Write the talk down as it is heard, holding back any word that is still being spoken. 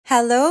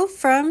Hello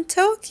from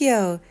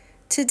Tokyo.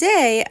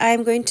 Today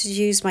I'm going to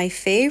use my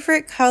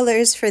favorite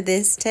colors for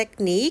this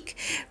technique,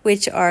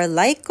 which are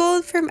light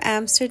gold from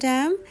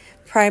Amsterdam,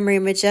 primary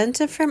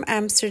magenta from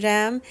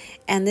Amsterdam,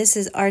 and this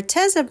is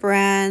Arteza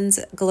brand's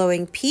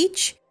glowing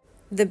peach.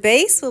 The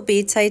base will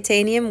be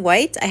titanium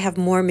white. I have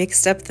more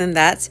mixed up than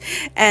that,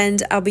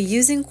 and I'll be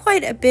using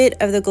quite a bit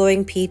of the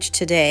glowing peach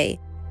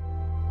today.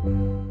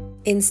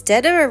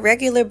 Instead of a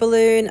regular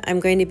balloon, I'm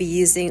going to be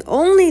using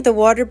only the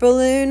water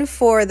balloon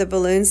for the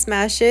balloon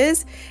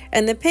smashes,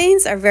 and the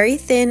paints are very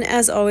thin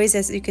as always,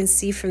 as you can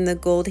see from the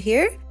gold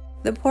here.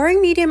 The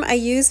pouring medium I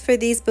use for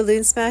these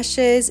balloon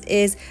smashes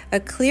is a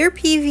clear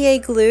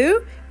PVA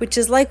glue, which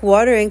is like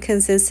water in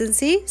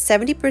consistency,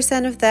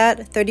 70% of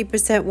that,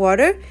 30%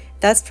 water.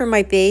 That's for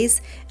my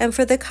base, and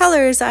for the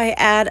colors I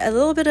add a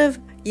little bit of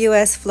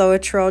US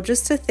Floetrol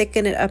just to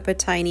thicken it up a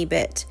tiny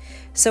bit.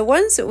 So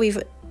once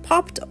we've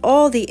popped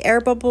all the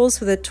air bubbles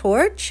with a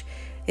torch,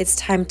 it's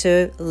time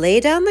to lay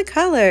down the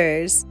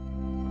colors.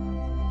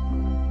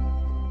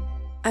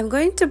 I'm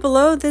going to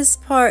blow this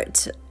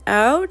part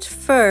out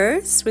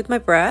first with my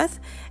breath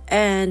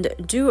and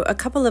do a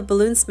couple of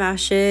balloon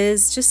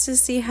smashes just to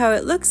see how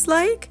it looks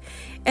like.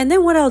 And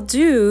then what I'll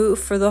do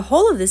for the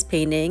whole of this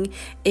painting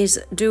is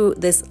do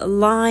this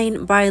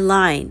line by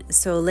line.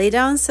 So lay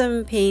down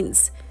some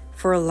paints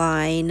for a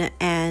line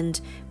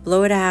and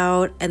blow it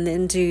out, and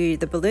then do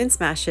the balloon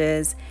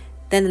smashes,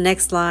 then the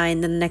next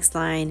line, then the next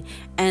line,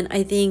 and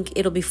I think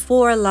it'll be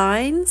 4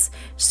 lines.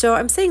 So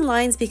I'm saying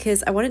lines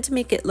because I wanted to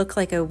make it look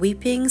like a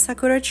weeping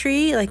sakura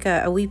tree, like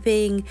a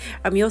weeping,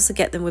 you also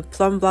get them with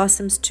plum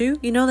blossoms too,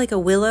 you know, like a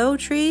willow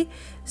tree.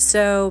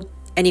 So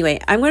anyway,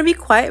 I'm going to be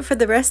quiet for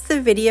the rest of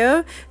the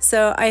video,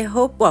 so I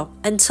hope, well,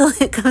 until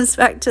it comes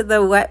back to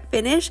the wet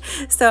finish.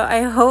 So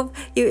I hope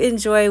you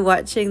enjoy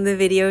watching the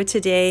video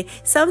today,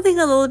 something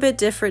a little bit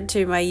different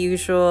to my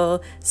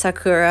usual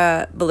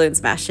sakura balloon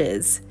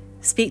smashes.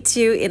 Speak to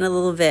you in a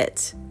little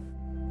bit.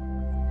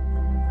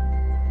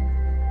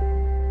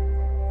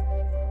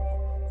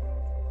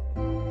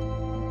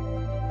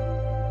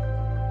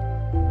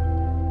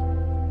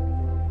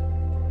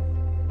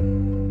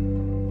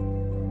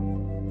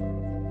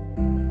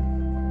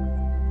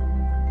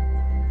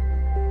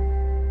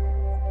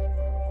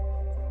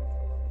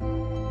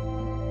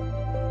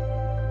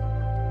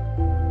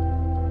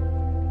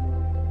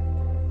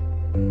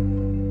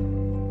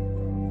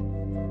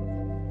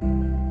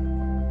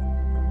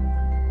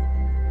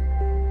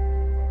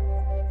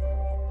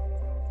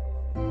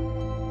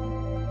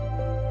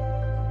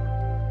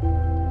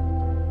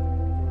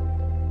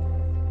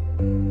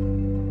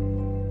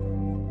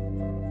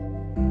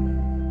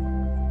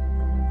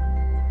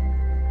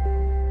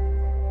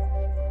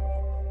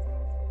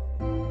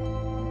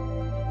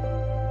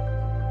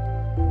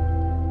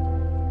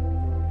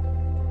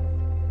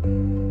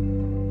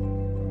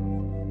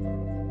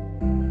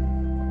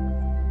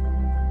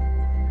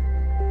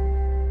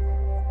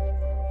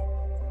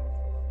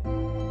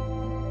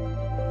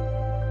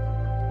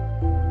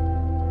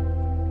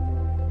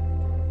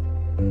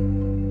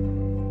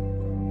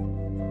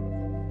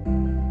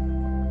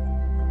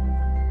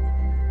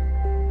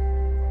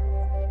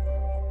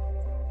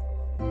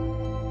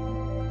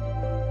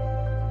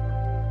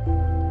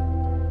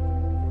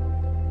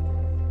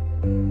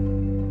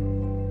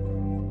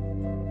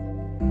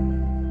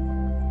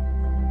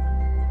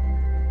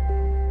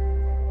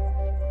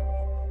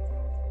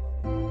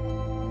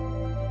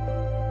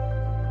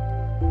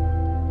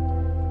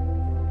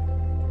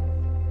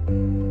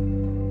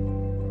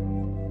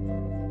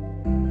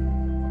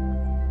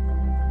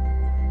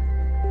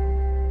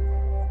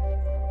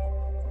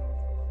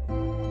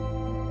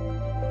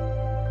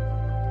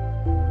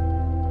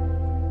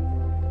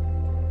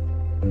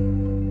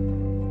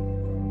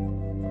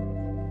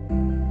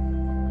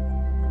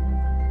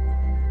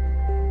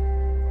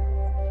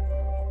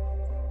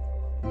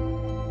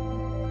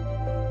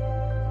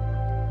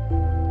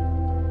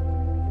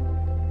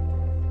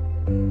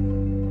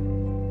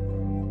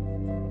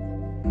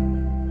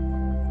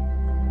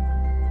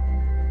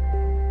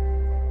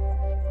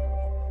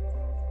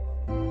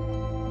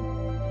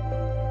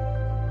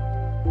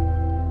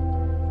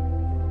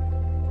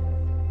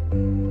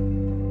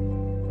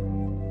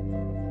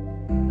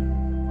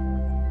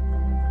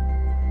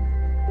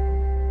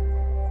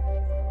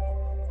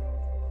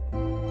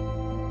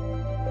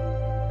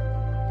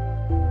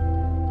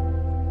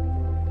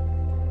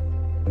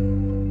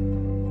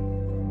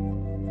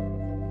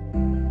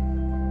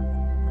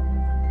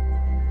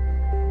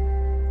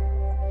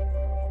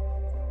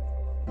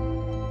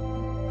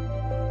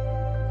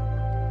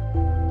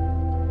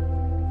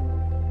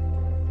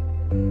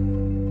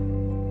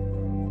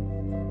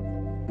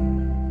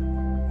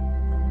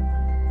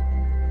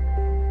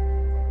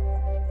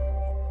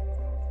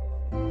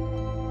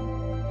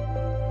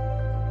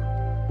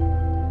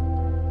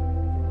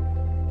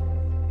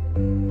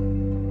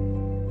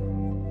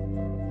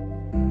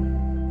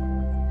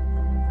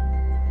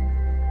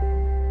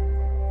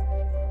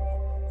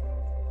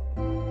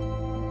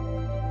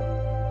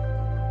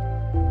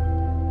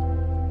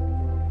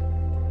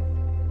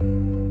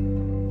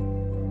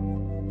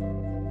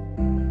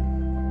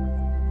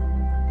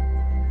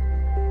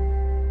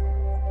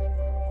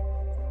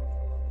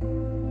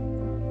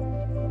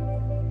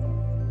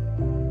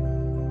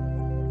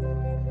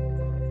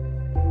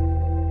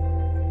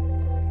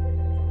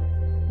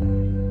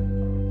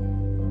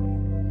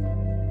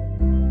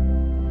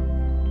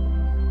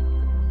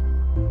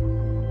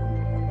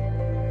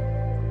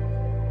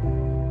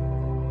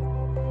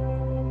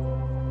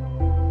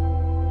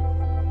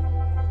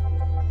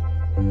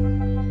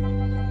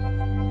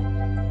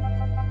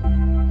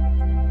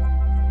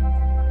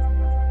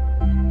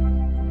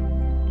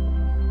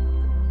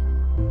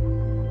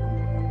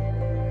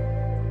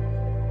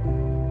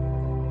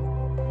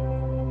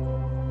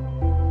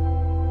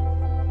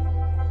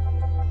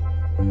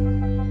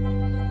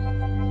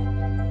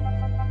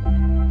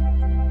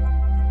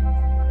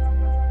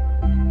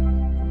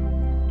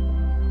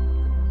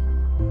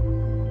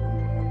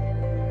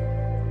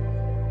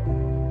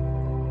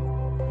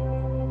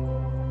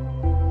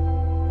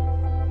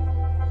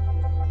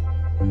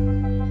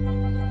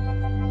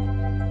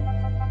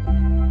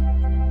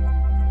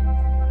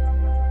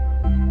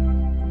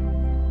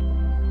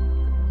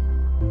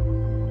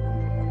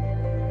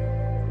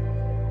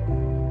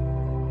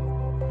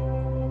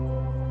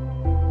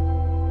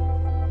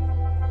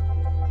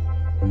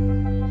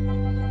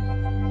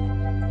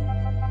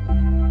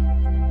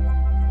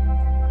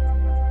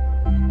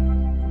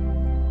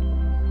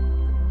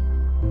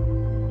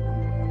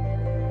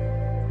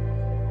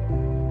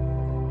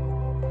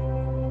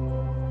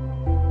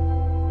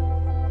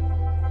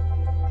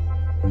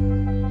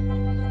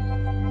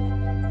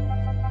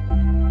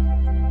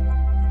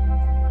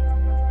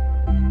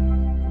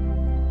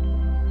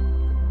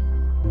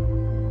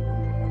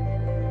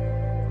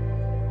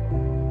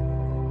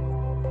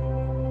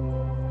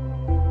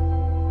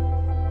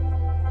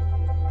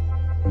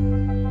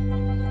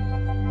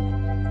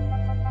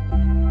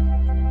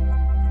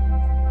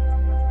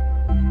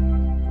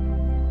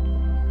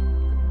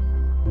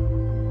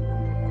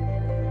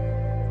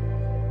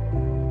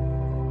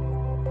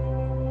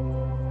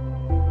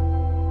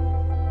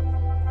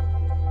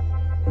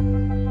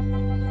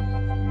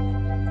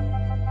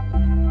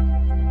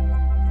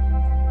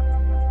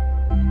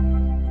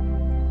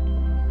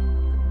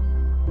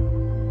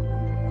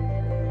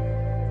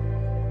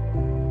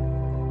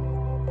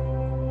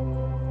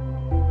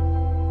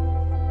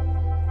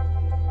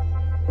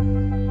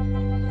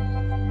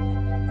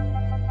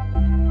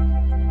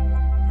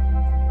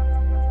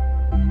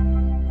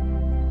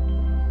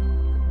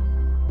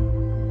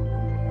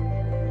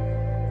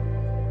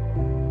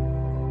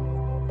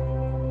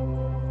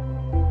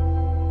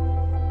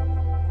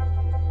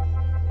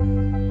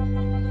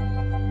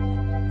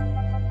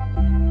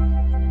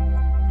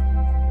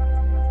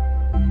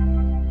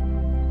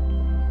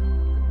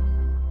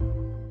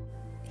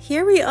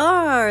 here we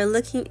are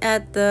looking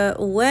at the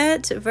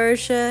wet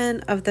version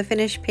of the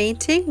finished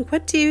painting.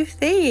 What do you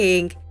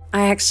think?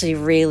 I actually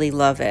really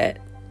love it.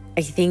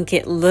 I think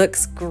it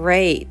looks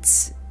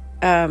great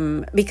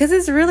because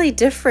it's really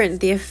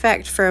different, the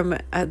effect from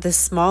the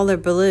smaller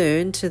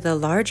balloon to the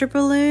larger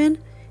balloon.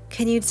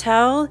 Can you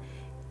tell?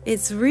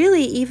 It's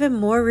really even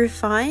more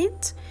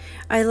refined.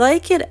 I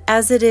like it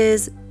as it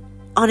is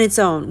on its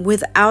own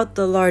without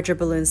the larger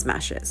balloon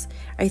smashes.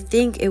 I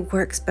think it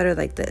works better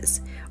like this.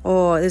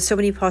 Oh, there's so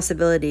many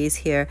possibilities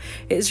here.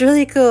 It's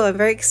really cool. I'm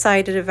very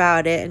excited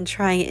about it and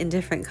trying it in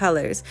different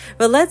colors.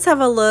 But let's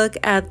have a look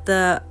at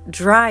the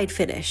dried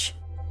finish.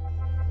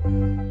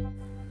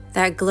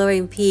 That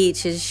glowing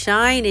peach is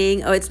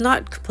shining. Oh, it's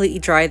not completely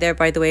dry there,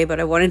 by the way, but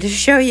I wanted to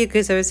show you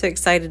because I was so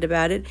excited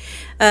about it.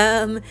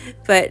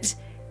 But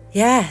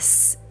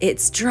yes,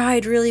 it's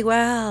dried really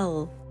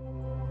well.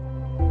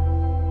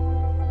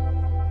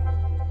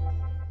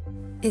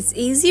 It's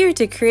easier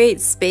to create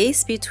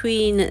space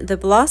between the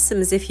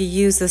blossoms if you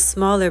use a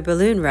smaller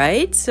balloon,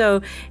 right?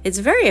 So it's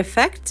very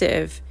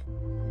effective.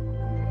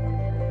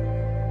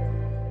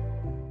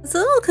 I was a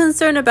little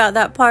concerned about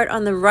that part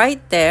on the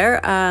right there,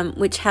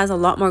 which has a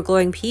lot more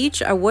glowing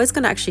peach. I was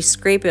going to actually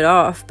scrape it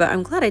off, but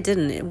I'm glad I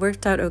didn't. It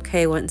worked out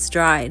okay once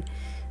dried.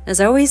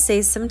 As I always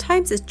say,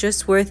 sometimes it's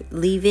just worth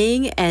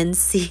leaving and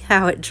see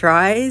how it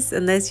dries,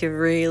 unless you're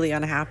really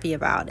unhappy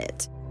about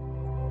it.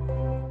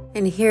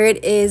 And here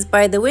it is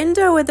by the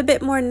window with a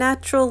bit more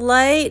natural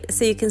light,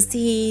 so you can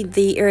see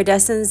the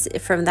iridescence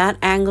from that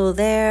angle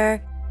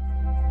there.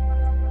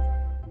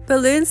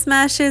 Balloon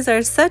smashes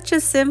are such a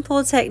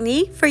simple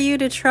technique for you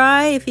to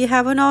try if you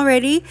haven't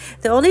already.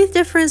 The only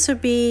difference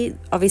would be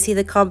obviously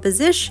the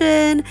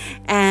composition,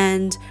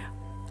 and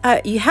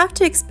you have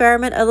to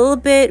experiment a little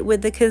bit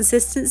with the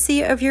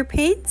consistency of your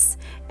paints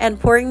and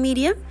pouring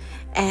medium.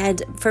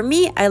 And for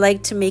me, I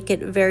like to make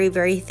it very,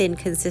 very thin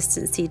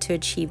consistency to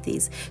achieve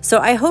these. So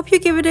I hope you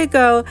give it a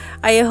go.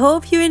 I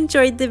hope you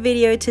enjoyed the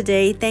video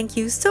today. Thank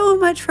you so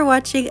much for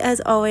watching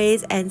as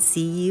always, and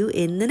see you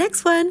in the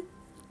next one.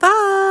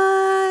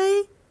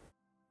 Bye!